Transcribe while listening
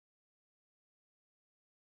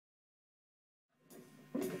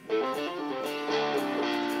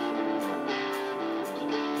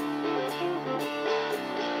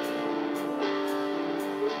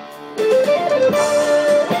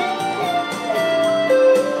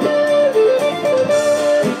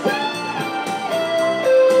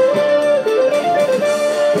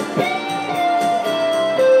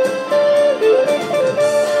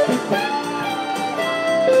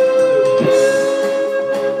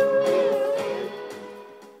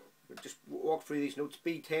through these notes: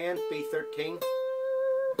 B10, B13,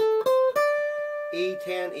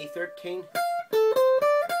 E10, E13,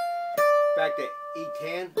 back to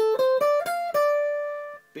E10,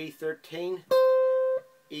 B13,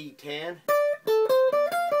 E10,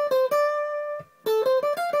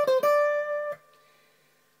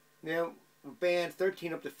 now we'll band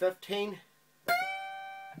 13 up to 15,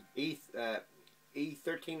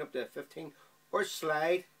 E13 up to 15, or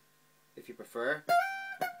slide if you prefer,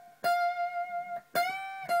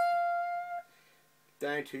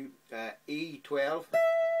 down to E12,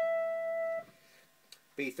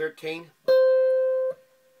 B13,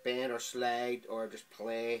 bend or slide or just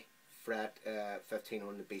play fret 15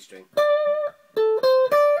 on the B string.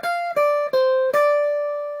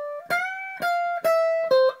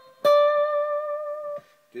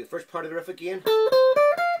 Do the first part of the riff again.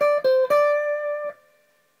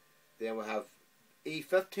 Then we'll have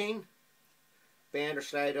E15, bend or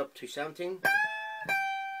slide up to 17,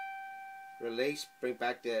 release, bring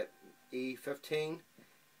back to E15,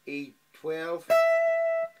 E12,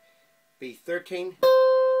 B13,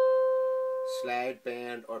 slide,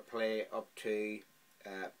 bend or play up to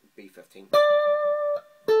B15.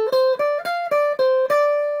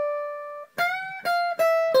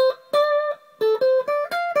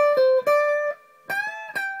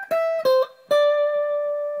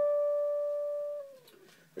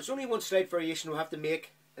 There's only one slight variation we'll have to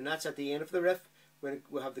make, and that's at the end of the riff when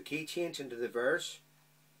we'll have the key change into the verse.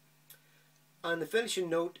 And the finishing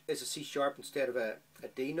note is a C sharp instead of a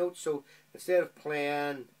D note, so instead of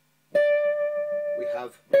playing we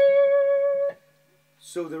have,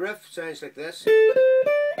 so the riff sounds like this.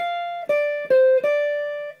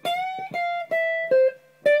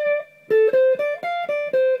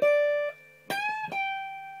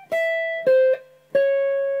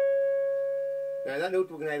 Now that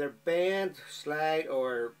note we can either bend, slide,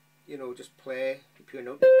 or just play the pure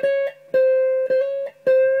note,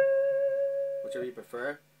 whichever you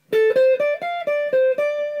prefer.